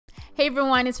Hey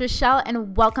everyone, it's Rochelle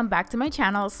and welcome back to my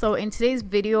channel. So in today's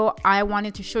video, I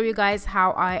wanted to show you guys how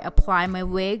I apply my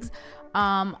wigs.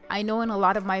 I know in a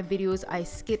lot of my videos I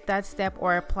skip that step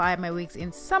or apply my wigs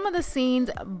in some of the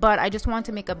scenes, but I just want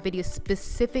to make a video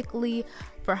specifically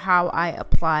for how I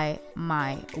apply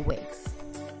my wigs.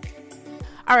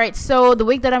 Alright, so the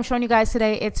wig that I'm showing you guys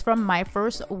today, it's from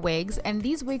Myfirstwig, and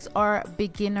these wigs are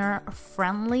beginner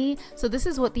friendly. So this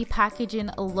is what the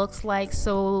packaging looks like.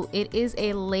 So it is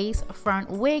a lace front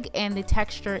wig and the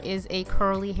texture is a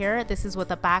curly hair. This is what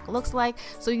the back looks like.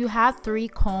 So you have 3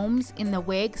 combs in the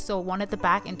wig, so 1 at the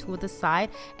back and 2 at the side,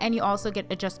 and you also get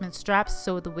adjustment straps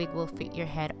so the wig will fit your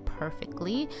head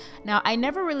perfectly. Now I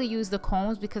never really use the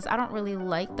combs because I don't really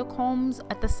like the combs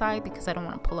at the side because I don't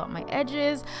want to pull out my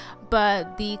edges,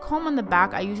 but the comb on the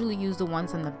back, I usually use the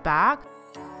ones in the back.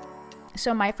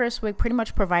 So Myfirstwig pretty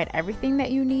much provide everything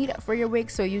that you need for your wig.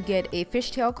 So you get a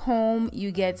fishtail comb, you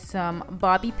get some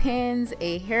bobby pins,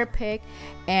 a hair pick,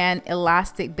 and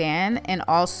elastic band, and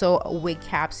also a wig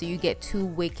cap. So you get 2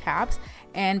 wig caps.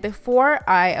 And before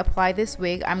I apply this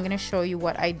wig, I'm going to show you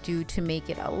what I do to make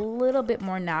it a little bit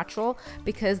more natural,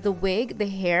 because the wig, the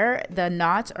hair, the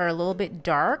knots are a little bit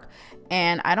dark,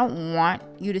 and I don't want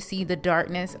you to see the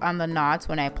darkness on the knots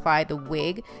when I apply the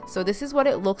wig. So this is what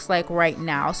it looks like right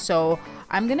now. So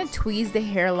I'm going to tweeze the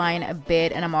hairline a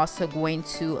bit, and I'm also going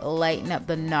to lighten up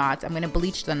the knots. I'm going to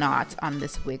bleach the knots on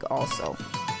this wig also.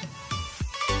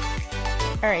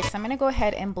 Alright, so I'm going to go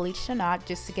ahead and bleach the knot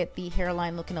just to get the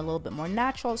hairline looking a little bit more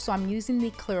natural. So I'm using the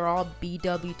Clarilol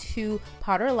BW2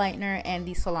 powder lightener and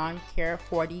the Salon Care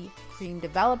 40 cream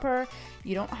developer.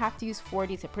 You don't have to use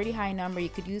 40, it's a pretty high number. You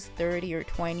could use 30 or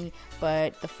 20,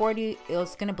 but the 40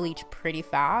 is going to bleach pretty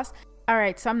fast.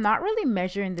 Alright, so I'm not really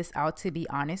measuring this out, to be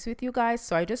honest with you guys.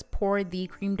 So I just poured the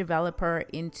cream developer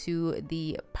into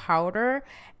the powder,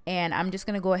 and I'm just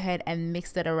going to go ahead and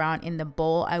mix that around in the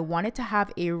bowl. I want it to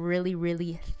have a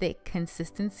really thick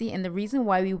consistency, and the reason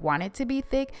why we want it to be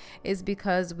thick is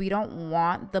because we don't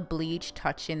want the bleach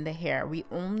touching the hair. We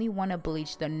only want to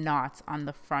bleach the knots on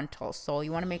the frontal. So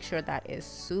you want to make sure that is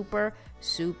super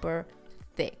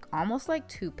thick, almost like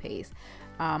toothpaste.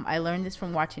 I learned this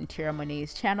from watching Tara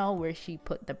Monet's channel, where she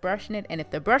put the brush in it, and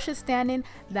if the brush is standing,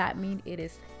 that means it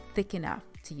is thick enough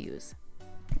to use.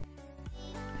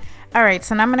 Alright,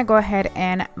 so now I'm going to go ahead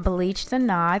and bleach the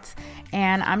knots,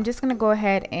 and I'm just going to go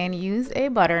ahead and use a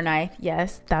butter knife.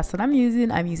 Yes, that's what I'm using.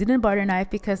 I'm using a butter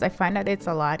knife because I find that it's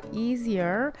a lot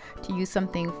easier to use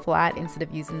something flat instead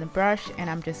of using the brush, and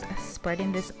I'm just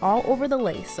spreading this all over the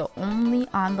lace, so only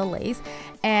on the lace.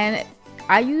 And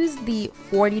I used the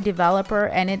 40 developer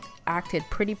and it acted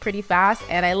pretty fast,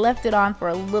 and I left it on for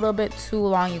a little bit too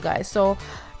long, you guys. So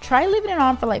try leaving it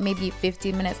on for like maybe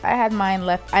 15 minutes. I had mine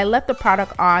left. I left the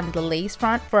product on the lace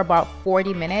front for about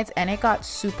 40 minutes and it got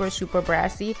super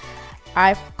brassy.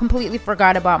 I completely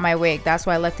forgot about my wig. That's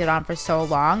why I left it on for so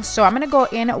long. So I'm going to go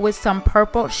in with some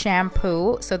purple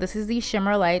shampoo. So this is the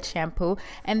Shimmer Light shampoo,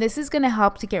 and this is going to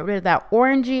help to get rid of that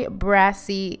orangey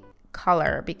brassy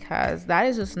color, because that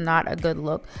is just not a good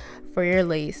look for your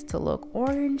lace to look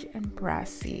orange and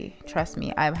brassy. Trust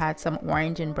me, I've had some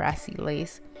orange and brassy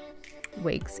lace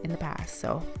wigs in the past.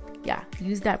 So yeah,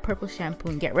 use that purple shampoo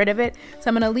and get rid of it. So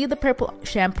I'm going to leave the purple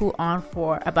shampoo on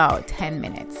for about 10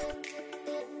 minutes.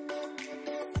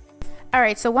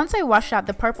 Alright, so once I washed out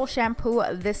the purple shampoo,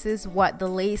 this is what the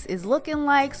lace is looking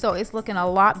like. So it's looking a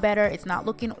lot better. It's not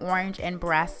looking orange and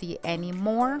brassy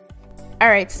anymore.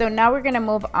 Alright, so now we're going to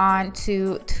move on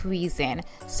to tweezing.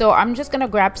 So I'm just going to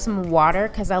grab some water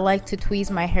because I like to tweeze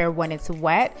my hair when it's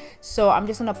wet. So I'm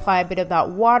just going to apply a bit of that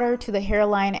water to the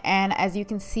hairline, and as you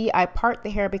can see, I part the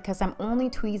hair because I'm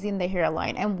only tweezing the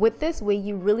hairline. And with this wig,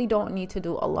 you really don't need to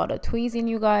do a lot of tweezing,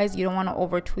 you guys. You don't want to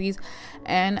over tweeze,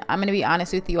 and I'm going to be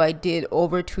honest with you, I did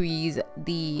over tweeze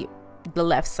the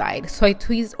left side. So I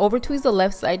over tweezed the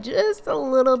left side just a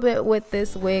little bit with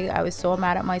this wig. I was so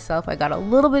mad at myself. I got a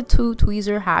little bit too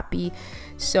tweezer happy.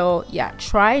 So yeah,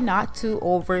 try not to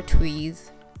over tweeze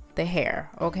the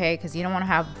hair, okay, because you don't want to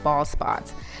have bald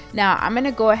spots. Now I'm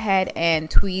gonna go ahead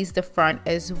and tweeze the front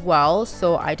as well.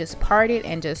 So I just part it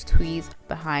and just tweeze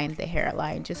behind the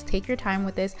hairline. Just take your time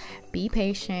with this, be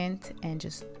patient, and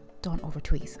just don't over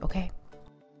tweeze, okay?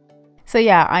 So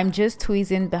yeah, I'm just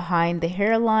tweezing behind the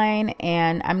hairline,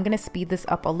 and I'm going to speed this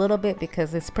up a little bit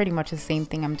because it's pretty much the same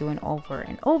thing I'm doing over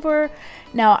and over.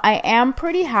 Now, I am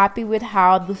pretty happy with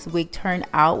how this wig turned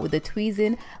out with the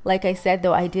tweezing. Like I said,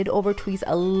 though, I did over tweeze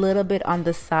a little bit on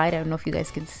the side. I don't know if you guys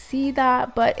can see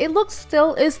that, but it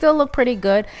still looked pretty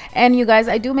good. And you guys,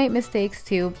 I do make mistakes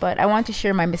too, but I want to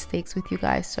share my mistakes with you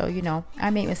guys. So, you know, I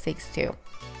make mistakes too.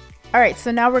 Alright,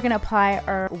 so now we're going to apply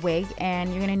our wig, and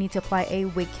you're going to need to apply a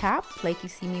wig cap like you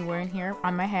see me wearing here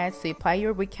on my head. So you apply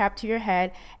your wig cap to your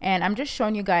head, and I'm just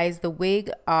showing you guys the wig,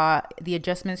 the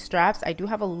adjustment straps. I do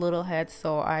have a little head,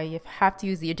 so I have to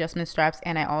use the adjustment straps,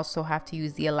 and I also have to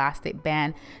use the elastic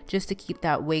band just to keep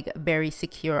that wig very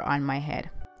secure on my head.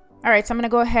 Alright, so I'm going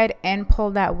to go ahead and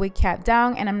pull that wig cap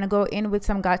down, and I'm going to go in with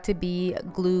some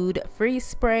Got2b glued freeze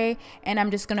spray, and I'm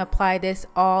just going to apply this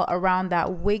all around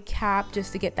that wig cap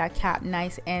just to get that cap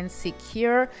nice and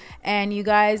secure. And you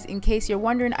guys, in case you're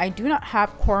wondering, I do not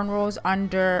have cornrows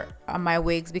under my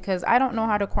wigs because I don't know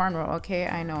how to cornrow. Okay,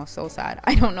 I know, so sad.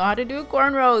 I don't know how to do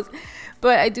cornrows,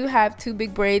 but I do have 2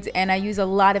 big braids, and I use a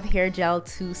lot of hair gel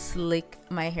to slick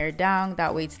my hair down.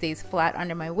 That way it stays flat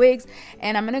under my wigs.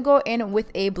 And I'm gonna go in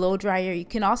with a blow dryer. You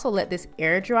can also let this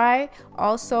air dry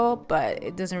also, but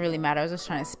it doesn't really matter. I was just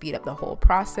trying to speed up the whole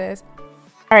process.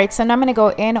 Alright, so now I'm going to go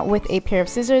in with a pair of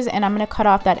scissors, and I'm going to cut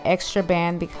off that extra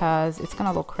band because it's going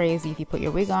to look crazy if you put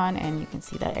your wig on, and you can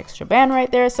see that extra band right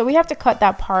there. So we have to cut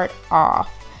that part off,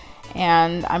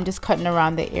 and I'm just cutting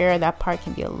around the ear. That part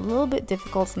can be a little bit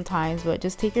difficult sometimes, but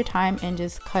just take your time and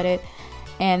just cut it.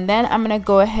 And then I'm going to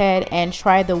go ahead and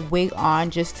try the wig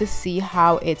on just to see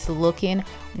how it's looking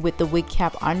with the wig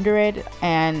cap under it.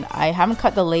 And I haven't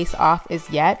cut the lace off as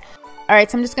yet. Alright,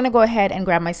 so I'm just going to go ahead and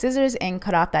grab my scissors and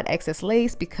cut off that excess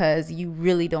lace because you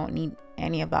really don't need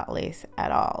any of that lace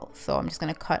at all. So I'm just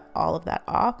going to cut all of that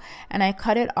off, and I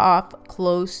cut it off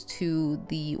close to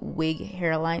the wig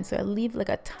hairline, so I leave like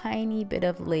a tiny bit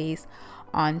of lace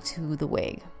onto the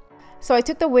wig. So I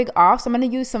took the wig off, so I'm going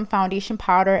to use some foundation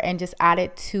powder and just add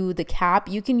it to the cap.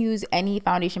 You can use any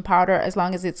foundation powder as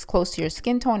long as it's close to your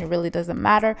skin tone. It really doesn't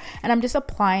matter. And I'm just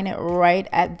applying it right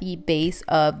at the base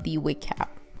of the wig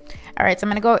cap. Alright, so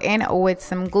I'm going to go in with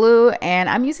some glue, and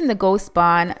I'm using the Ghost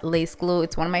Bond lace glue.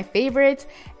 It's one of my favorites,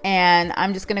 and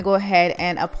I'm just going to go ahead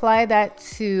and apply that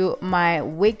to my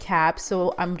wig cap.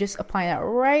 So I'm just applying that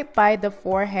right by the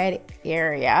forehead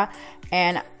area,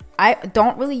 and I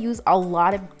don't really use a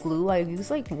lot of glue. I use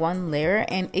like 1 layer,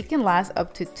 and it can last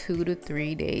up to 2 to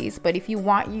 3 days. But if you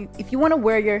want to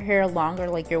wear your hair longer,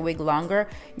 like your wig longer,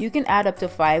 you can add up to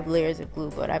 5 layers of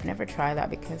glue. But I've never tried that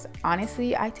because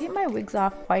honestly, I take my wigs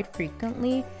off quite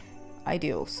frequently. I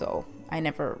do, so I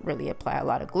never really apply a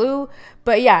lot of glue.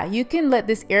 But yeah, you can let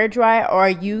this air dry, or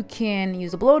you can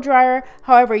use a blow dryer.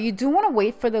 However, you do want to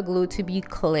wait for the glue to be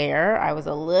clear. I was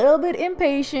a little bit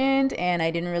impatient and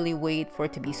I didn't really wait for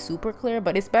it to be super clear,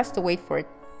 but it's best to wait for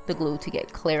the glue to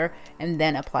get clear and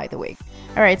then apply the wig.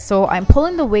 Alright, so I'm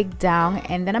pulling the wig down,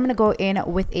 and then I'm going to go in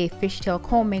with a fishtail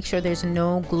comb. Make sure there's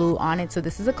no glue on it. So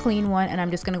this is a clean one, and I'm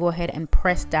just going to go ahead and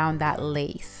press down that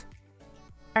lace.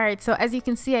 Alright, so as you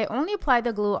can see, I only applied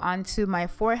the glue onto my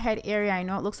forehead area. I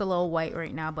know it looks a little white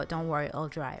right now, but don't worry, it'll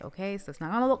dry, okay? So it's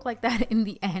not going to look like that in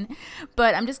the end.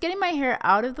 But I'm just getting my hair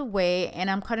out of the way,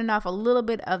 and I'm cutting off a little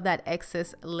bit of that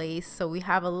excess lace. So we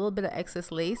have a little bit of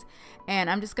excess lace, and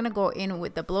I'm just going to go in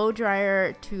with the blow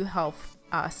dryer to help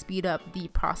speed up the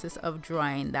process of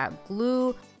drying that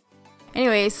glue.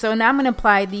 Anyway, so now I'm going to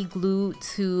apply the glue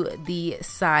to the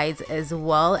sides as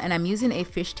well, and I'm using a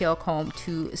fishtail comb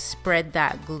to spread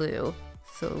that glue.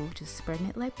 So just spreading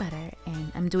it like butter, and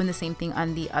I'm doing the same thing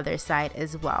on the other side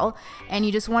as well. And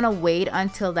you just want to wait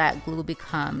until that glue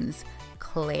becomes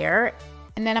clear.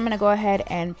 And then I'm going to go ahead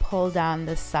and pull down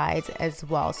the sides as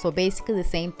well. So basically the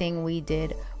same thing we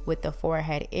did with the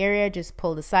forehead area. Just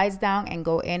pull the sides down and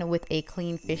go in with a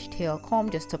clean fishtail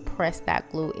comb just to press that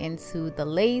glue into the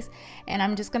lace. And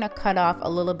I'm just going to cut off a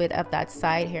little bit of that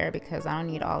side hair because I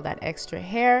don't need all that extra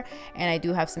hair, and I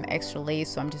do have some extra lace,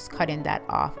 so I'm just cutting that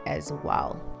off as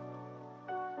well.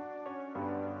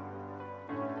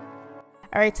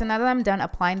 Alright, so now that I'm done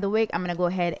applying the wig, I'm going to go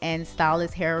ahead and style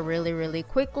this hair really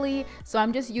quickly. So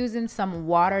I'm just using some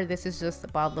water. This is just a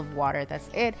bottle of water, that's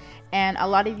it. And a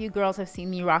lot of you girls have seen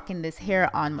me rocking this hair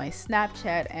on my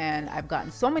Snapchat, and I've gotten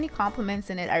so many compliments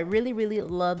in it. I really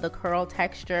love the curl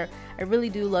texture. I really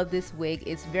do love this wig.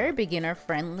 It's very beginner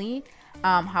friendly.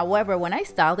 However, when I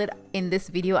styled it in this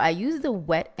video, I used the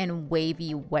Wet n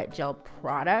Wavy wet gel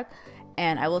product.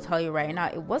 And I will tell you right now,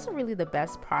 it wasn't really the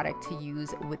best product to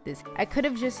use with this. I could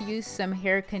have just used some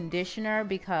hair conditioner,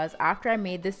 because after I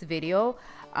made this video,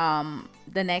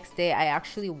 the next day I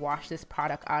actually washed this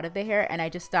product out of the hair, and I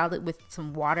just styled it with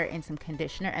some water and some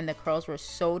conditioner, and the curls were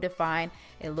so defined.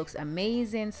 It looks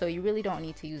amazing. So you really don't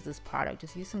need to use this product.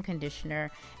 Just use some conditioner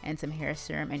and some hair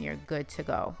serum and you're good to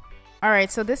go.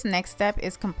 Alright, so this next step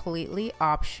is completely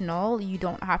optional. You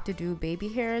don't have to do baby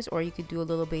hairs, or you could do a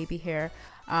little baby hair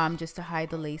just to hide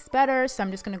the lace better. So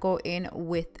I'm just gonna go in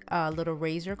with a little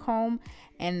razor comb,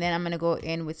 and then I'm gonna go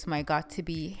in with my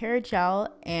Got2b hair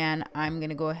gel, and I'm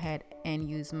gonna go ahead and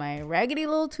use my raggedy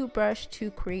little toothbrush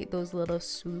to create those little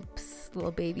swoops,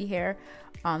 little baby hair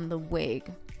on the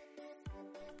wig.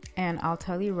 And I'll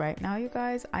tell you right now, you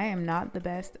guys, I am not the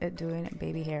best at doing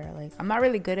baby hair. Like, I'm not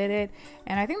really good at it,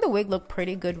 and I think the wig looked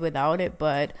pretty good without it,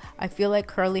 but I feel like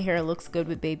curly hair looks good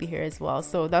with baby hair as well,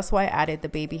 so that's why I added the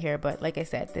baby hair. But like I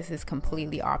said, this is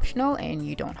completely optional and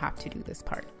you don't have to do this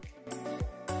part.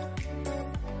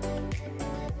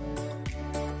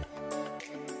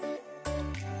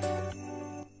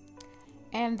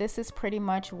 And this is pretty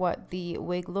much what the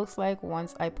wig looks like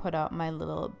once I put out my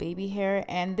little baby hair.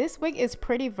 And this wig is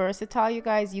pretty versatile, you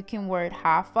guys. You can wear it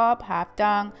half up, half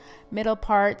down, middle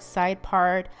part, side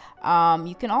part.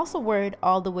 You can also wear it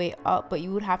all the way up, but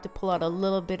you would have to pull out a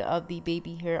little bit of the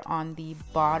baby hair on the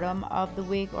bottom of the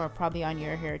wig, or probably on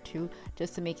your hair too,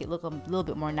 just to make it look a little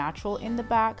bit more natural in the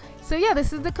back. So yeah,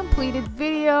 this is the completed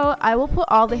video. I will put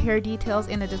all the hair details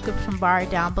in the description bar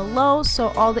down below. So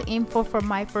all the info for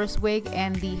Myfirstwig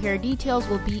and the hair details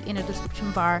will be in the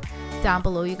description bar down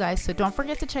below, you guys. So don't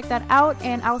forget to check that out,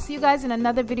 and I'll see you guys in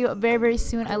another video very, very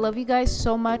soon. I love you guys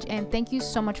so much, and thank you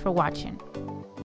so much for watching.